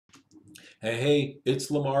Hey, it's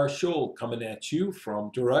Lamar coming at you from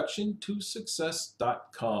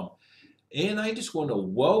directiontosuccess.com. And I just want to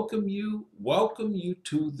welcome you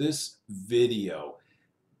to this video.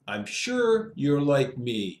 I'm sure you're like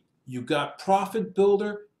me. You got Profit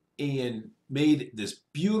Builder and made this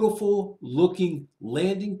beautiful looking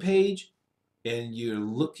landing page, and you're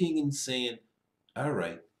looking and saying, all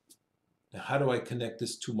right, now how do I connect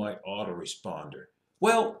this to my autoresponder?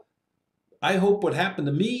 Well, I hope what happened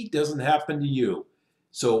to me doesn't happen to you.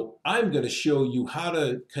 So I'm going to show you how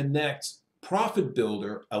to connect Profit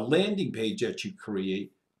Builder, a landing page that you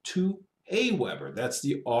create, to AWeber. That's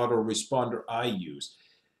the autoresponder I use.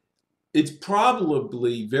 It's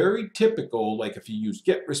probably very typical, like if you use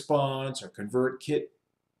GetResponse or ConvertKit,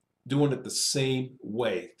 doing it the same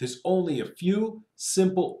way. There's only a few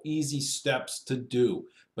simple, easy steps to do.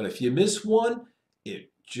 But if you miss one, it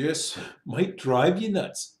just might drive you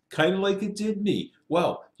nuts, kind of like it did me.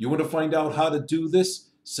 Well, you want to find out how to do this,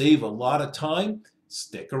 save a lot of time?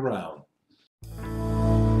 Stick around.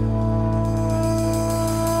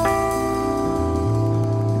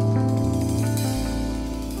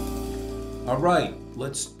 All right,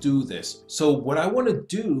 let's do this. So what I want to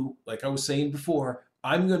do, like I was saying before,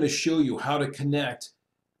 I'm going to show you how to connect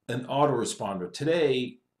an autoresponder.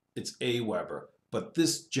 Today, it's AWeber, but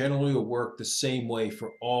this generally will work the same way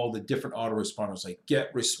for all the different autoresponders like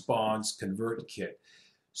GetResponse, ConvertKit.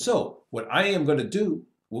 So what I am going to do,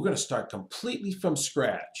 we're going to start completely from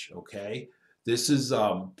scratch, okay? This is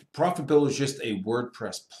ProfitBuilder is just a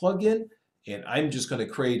WordPress plugin, and I'm just going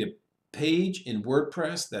to create a page in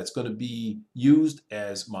WordPress that's going to be used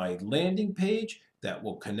as my landing page that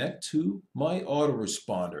will connect to my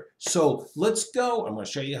autoresponder. So let's go. I'm going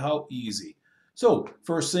to show you how easy. So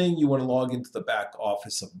first thing, you want to log into the back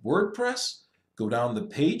office of WordPress, go down the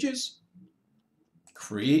pages,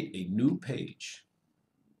 create a new page.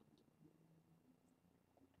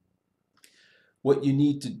 What you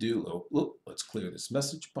need to do, let's clear this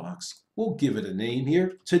message box. We'll give it a name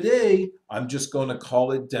here. Today, I'm just going to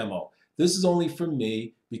call it demo. This is only for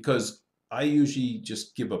me because I usually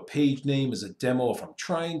just give a page name as a demo if I'm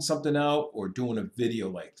trying something out or doing a video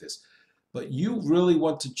like this. But you really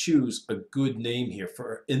want to choose a good name here.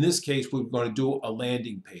 For in this case, we're going to do a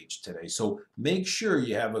landing page today. So make sure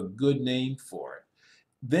you have a good name for it.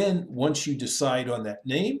 Then once you decide on that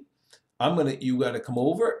name, you got to come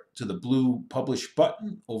over to the blue publish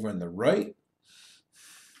button over on the right.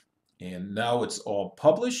 And now it's all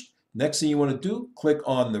published. Next thing you want to do, click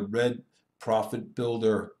on the red Profit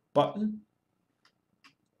Builder button.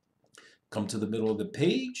 Come to the middle of the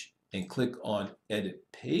page and click on Edit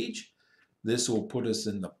Page. This will put us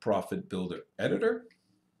in the Profit Builder editor.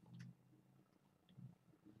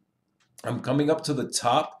 I'm coming up to the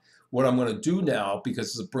top. What I'm going to do now, because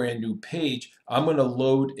it's a brand new page, I'm going to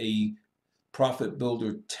load a Profit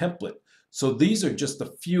Builder template. So these are just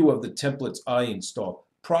a few of the templates I installed.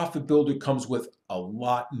 Profit Builder comes with a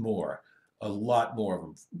lot more of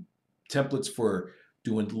them. Templates for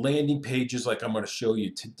doing landing pages like I'm going to show you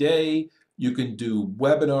today. You can do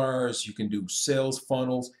webinars, you can do sales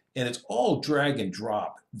funnels, and it's all drag and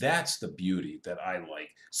drop. That's the beauty that I like.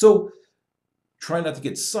 So try not to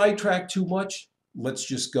get sidetracked too much. Let's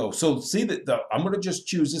just go. So see that I'm going to just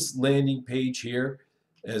choose this landing page here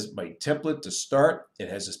as my template to start. It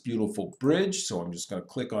has this beautiful bridge, so I'm just going to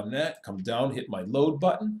click on that, come down, hit my load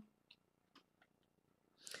button.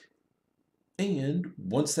 And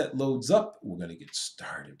once that loads up, we're going to get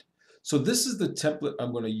started. So this is the template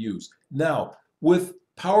I'm going to use. Now, with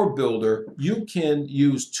Power Builder, you can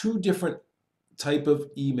use two different type of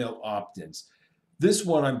email opt-ins. This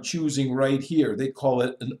one I'm choosing right here, they call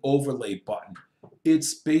it an overlay button.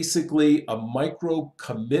 It's basically a micro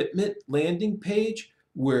commitment landing page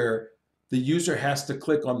where the user has to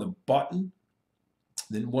click on the button.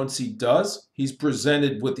 Then once he does, he's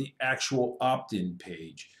presented with the actual opt-in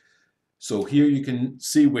page. So here you can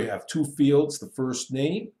see we have two fields, the first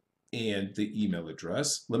name and the email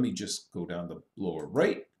address. Let me just go down the lower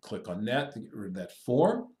right, click on that to get rid of that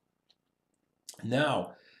form.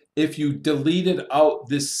 Now, if you deleted out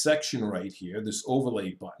this section right here, this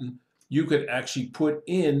overlay button, you could actually put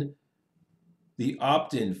in the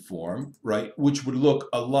opt-in form, right, which would look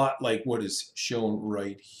a lot like what is shown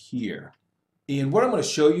right here. And what I'm going to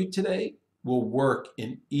show you today will work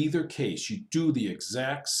in either case. You do the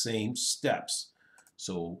exact same steps.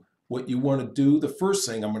 So what you want to do, the first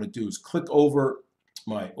thing I'm going to do is click over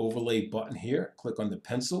my overlay button here, click on the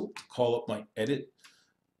pencil to call up my edit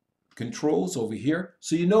controls over here.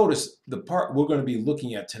 So you notice the part we're going to be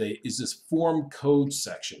looking at today is this form code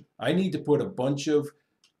section. I need to put a bunch of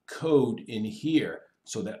code in here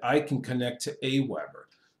so that I can connect to AWeber.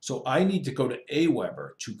 So I need to go to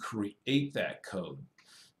AWeber to create that code.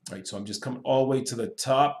 All right, so I'm just coming all the way to the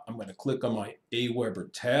top. I'm going to click on my AWeber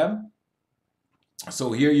tab.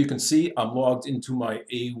 So here you can see I'm logged into my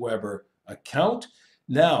AWeber account.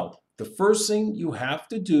 Now, the first thing you have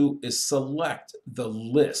to do is select the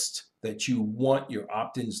list that you want your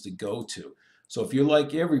opt-ins to go to. So if you're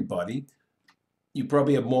like everybody, you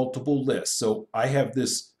probably have multiple lists. So I have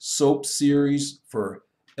this soap series for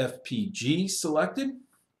FPG selected.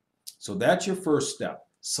 So that's your first step.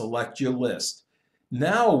 Select your list.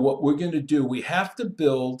 Now what we're going to do, we have to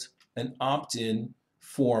build an opt-in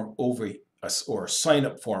form over, or sign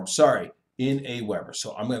up form, sorry, in AWeber.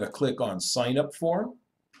 So I'm going to click on sign up form.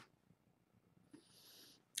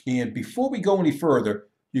 And before we go any further,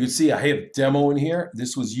 you can see I have a demo in here.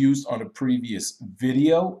 This was used on a previous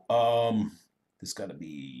video. This got to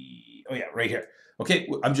be, oh yeah, right here. Okay,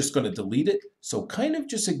 I'm just going to delete it. So kind of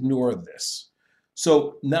just ignore this.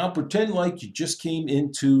 So now pretend like you just came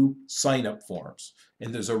into sign up forms.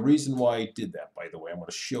 And there's a reason why I did that, by the way. I'm going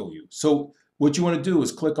to show you. So what you want to do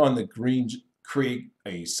is click on the green create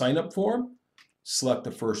a sign up form. Select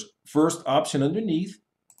the first option underneath,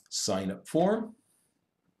 sign up form.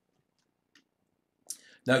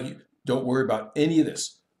 Now, you don't worry about any of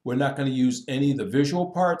this. We're not going to use any of the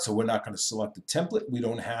visual parts, so we're not going to select the template. We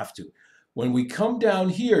don't have to. When we come down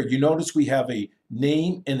here, you notice we have a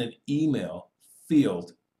name and an email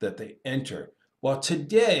field that they enter. Well,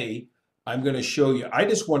 today, I'm going to show you, I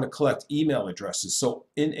just want to collect email addresses. So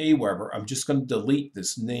in AWeber, I'm just going to delete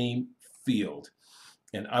this name field.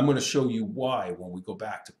 And I'm going to show you why when we go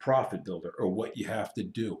back to ProfitBuilder, or what you have to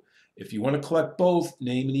do. If you want to collect both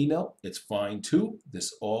name and email, it's fine too.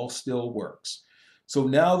 This all still works. So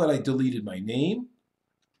now that I deleted my name,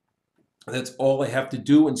 that's all I have to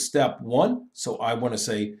do in step one. So I want to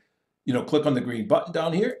say, click on the green button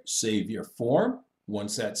down here, save your form.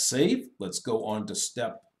 Once that's saved, let's go on to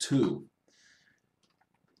step two.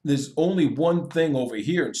 There's only one thing over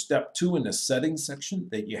here in step two in the settings section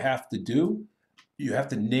that you have to do. You have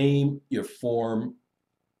to name your form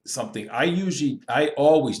something. I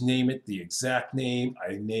always name it the exact name.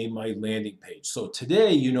 I name my landing page. So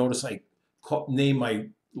today, you notice I name my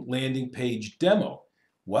landing page demo.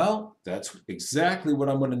 Well, that's exactly what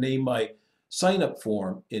I'm going to name my sign up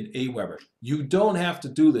form in AWeber. You don't have to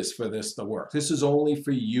do this for this to work. This is only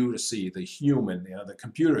for you to see, the human. The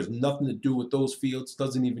computer has nothing to do with those fields,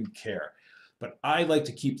 doesn't even care. But I like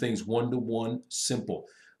to keep things one-to-one, simple.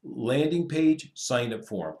 Landing page, sign up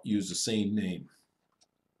form, use the same name.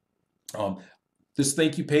 This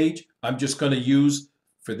thank you page, I'm just going to use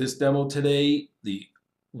for this demo today, the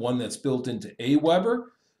one that's built into AWeber.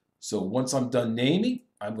 So once I'm done naming,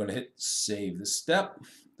 I'm going to hit save this step,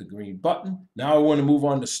 the green button. Now I want to move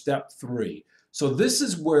on to step three. So this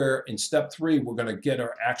is where in step three, we're going to get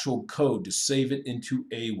our actual code to save it into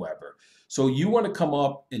AWeber. So you want to come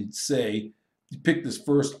up and say, pick this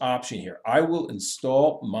first option here. I will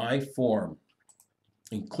install my form,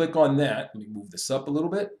 and click on that. Let me move this up a little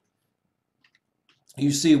bit.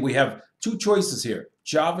 You see we have two choices here,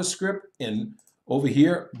 JavaScript and over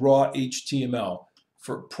here, raw HTML.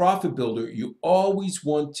 For ProfitBuilder, you always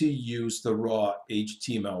want to use the raw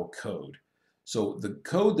HTML code. So the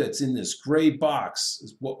code that's in this gray box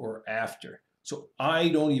is what we're after. So I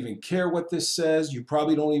don't even care what this says. You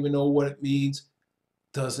probably don't even know what it means.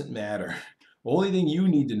 Doesn't matter. Only thing you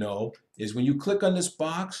need to know is when you click on this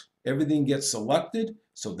box, everything gets selected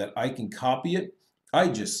so that I can copy it. I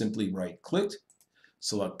just simply right-clicked,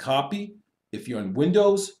 select copy. If you're on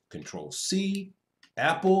Windows, Control-C,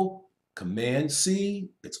 Apple, Command-C,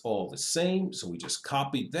 it's all the same. So we just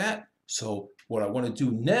copied that. So what I want to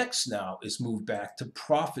do next now is move back to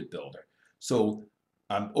ProfitBuilder. So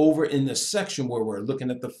I'm over in this section where we're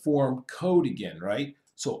looking at the form code again, right?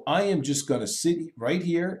 So I am just going to sit right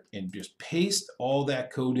here and just paste all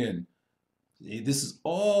that code in. This is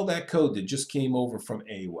all that code that just came over from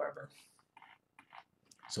AWeber.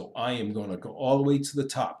 So I am going to go all the way to the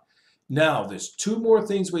top. Now, there's two more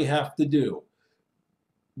things we have to do.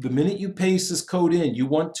 The minute you paste this code in, you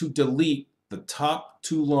want to delete the top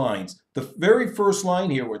two lines. The very first line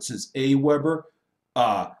here where it says AWeber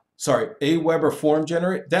form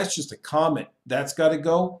generator, that's just a comment. That's got to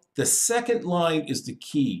go. The second line is the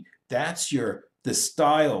key. That's the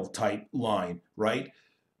style type line, right?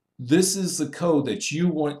 This is the code that you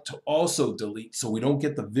want to also delete so we don't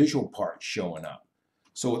get the visual part showing up.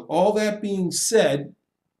 So with all that being said,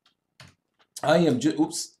 I am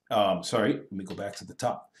just, let me go back to the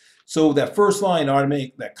top. So that first line,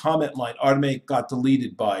 that comment line, automatic got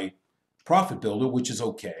deleted by ProfitBuilder, which is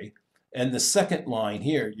okay. And the second line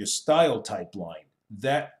here, your style type line,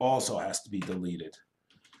 that also has to be deleted.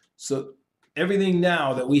 So everything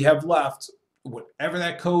now that we have left, whatever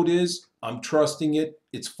that code is, I'm trusting it.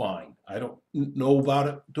 It's fine. I don't know about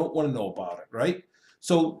it. Don't want to know about it, right?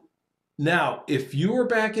 So now, if you are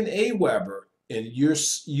back in AWeber and you're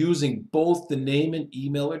using both the name and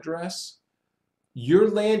email address,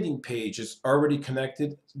 your landing page is already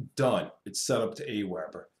connected, done. It's set up to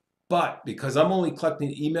AWeber. But because I'm only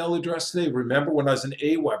collecting email address today, remember when I was in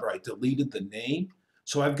AWeber, I deleted the name.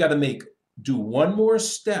 So I've got to do one more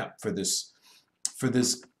step for this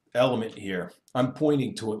element here. I'm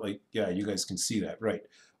pointing to it like, yeah, you guys can see that, right?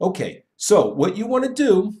 Okay, so what you want to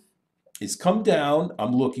do is come down.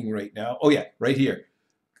 I'm looking right now. Oh yeah, right here.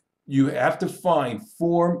 You have to find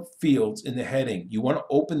form fields in the heading. You want to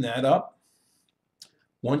open that up.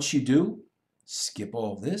 Once you do, skip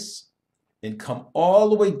all this and come all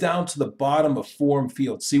the way down to the bottom of form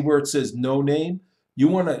field. See where it says no name? You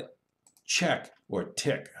want to check or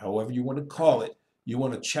tick, however you want to call it. You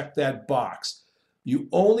want to check that box. You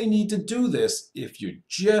only need to do this if you're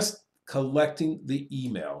just collecting the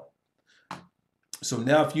email. So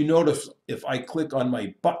now if you notice, if I click on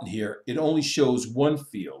my button here, it only shows one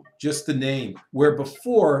field, just the name, where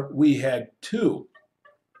before we had two,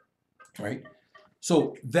 right?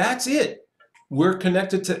 So that's it. We're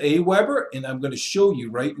connected to AWeber, and I'm going to show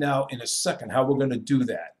you right now in a second how we're going to do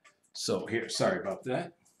that. So here, sorry about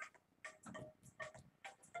that.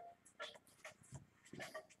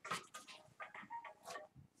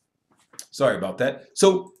 Sorry about that.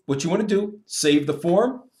 So what you want to do, save the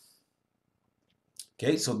form.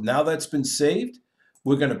 Okay, so now that's been saved,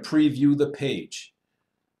 we're going to preview the page.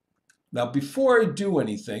 Now before I do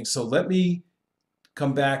anything, so let me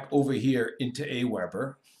come back over here into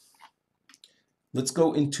AWeber. Let's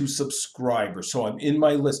go into subscribers. So I'm in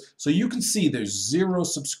my list. So you can see there's 0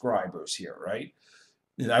 subscribers here, right?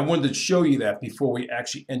 And I wanted to show you that before we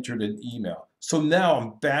actually entered an email. So now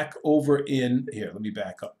I'm back over in here. Let me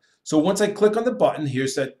back up. So once I click on the button,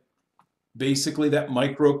 here's that basically that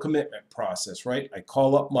micro commitment process, right? I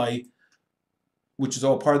call up my, which is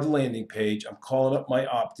all part of the landing page. I'm calling up my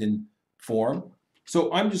opt-in form.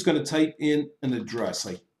 So I'm just going to type in an address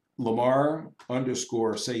like Lamar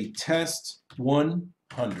 _ say test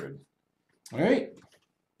 100, all right,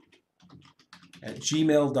 at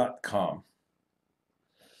gmail.com.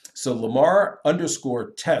 So Lamar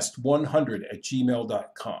 _ test 100 at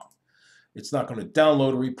gmail.com. It's not going to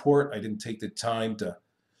download a report. I didn't take the time to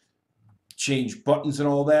change buttons and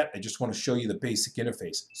all that. I just want to show you the basic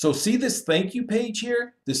interface. So see this thank you page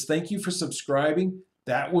here? This thank you for subscribing?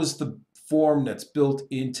 That was the form that's built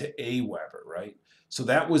into AWeber, right? So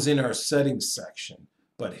that was in our settings section.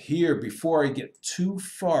 But here, before I get too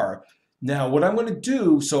far, now what I'm going to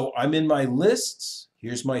do, so I'm in my lists.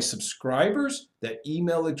 Here's my subscribers, that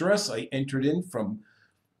email address I entered in from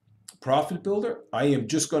ProfitBuilder. I am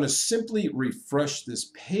just going to simply refresh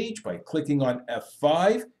this page by clicking on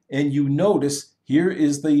F5. And you notice here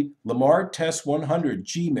is the Lamar Test 100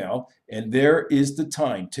 Gmail, and there is the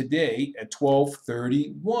time today at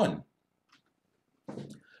 12:31.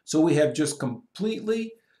 So we have just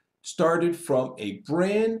completely started from a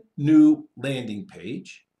brand new landing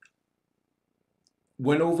page,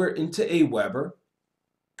 went over into AWeber,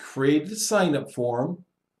 created a sign up form.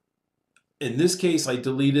 In this case, I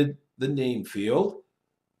deleted the name field,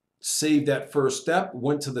 saved that first step,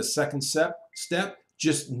 went to the second step,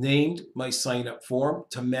 just named my sign up form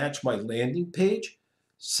to match my landing page,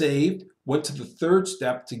 saved, went to the third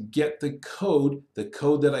step to get the code. The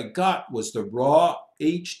code that I got was the raw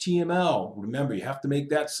HTML. Remember, you have to make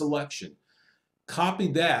that selection.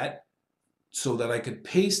 Copied that so that I could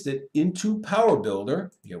paste it into PowerBuilder.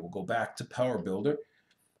 Here, we'll go back to PowerBuilder,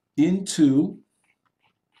 into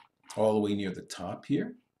all the way near the top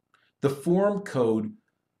here, the form code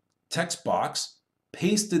text box,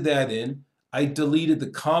 pasted that in. I deleted the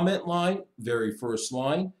comment line, very first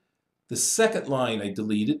line. The second line I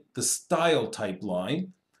deleted, the style type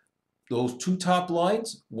line. Those two top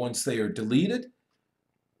lines, once they are deleted,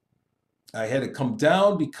 I had to come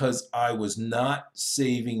down because I was not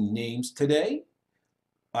saving names today.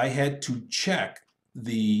 I had to check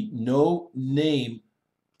the no name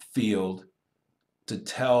field to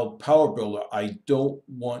tell PowerBuilder I don't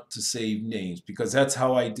want to save names, because that's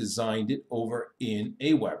how I designed it over in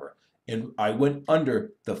AWeber. And I went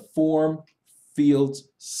under the form fields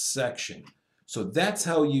section. So that's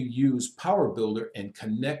how you use PowerBuilder and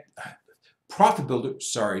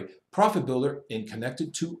ProfitBuilder and connect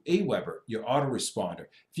it to AWeber, your autoresponder.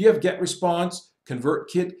 If you have GetResponse,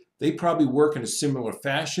 ConvertKit, they probably work in a similar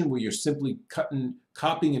fashion where you're simply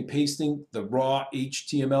copying and pasting the raw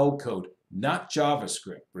HTML code, not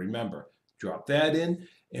JavaScript. Remember, drop that in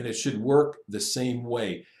and it should work the same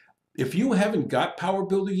way. If you haven't got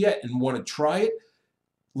PowerBuilder yet and want to try it,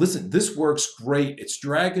 listen, this works great. It's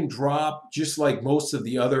drag and drop, just like most of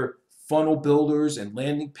the other funnel builders and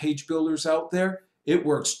landing page builders out there. It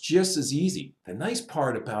works just as easy. The nice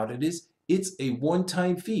part about it is it's a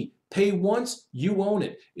one-time fee. Pay once, you own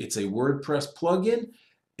it. It's a WordPress plugin,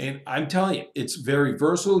 and I'm telling you, it's very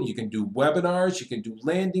versatile. You can do webinars, you can do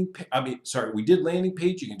we did landing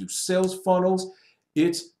page, you can do sales funnels.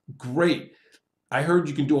 It's great. I heard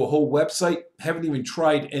you can do a whole website. Haven't even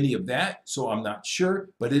tried any of that, so I'm not sure,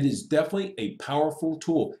 but it is definitely a powerful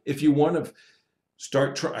tool. If you want to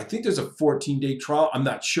I think there's a 14-day trial. I'm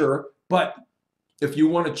not sure, but if you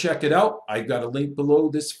want to check it out, I've got a link below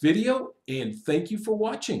this video, and thank you for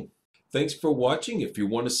watching. Thanks for watching. If you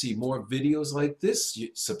want to see more videos like this,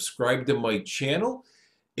 subscribe to my channel.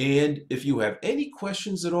 And if you have any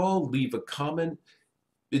questions at all, leave a comment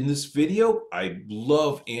in this video. I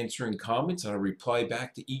love answering comments, and I reply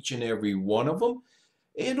back to each and every one of them.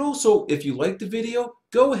 And also, if you like the video,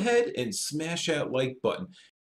 go ahead and smash that like button.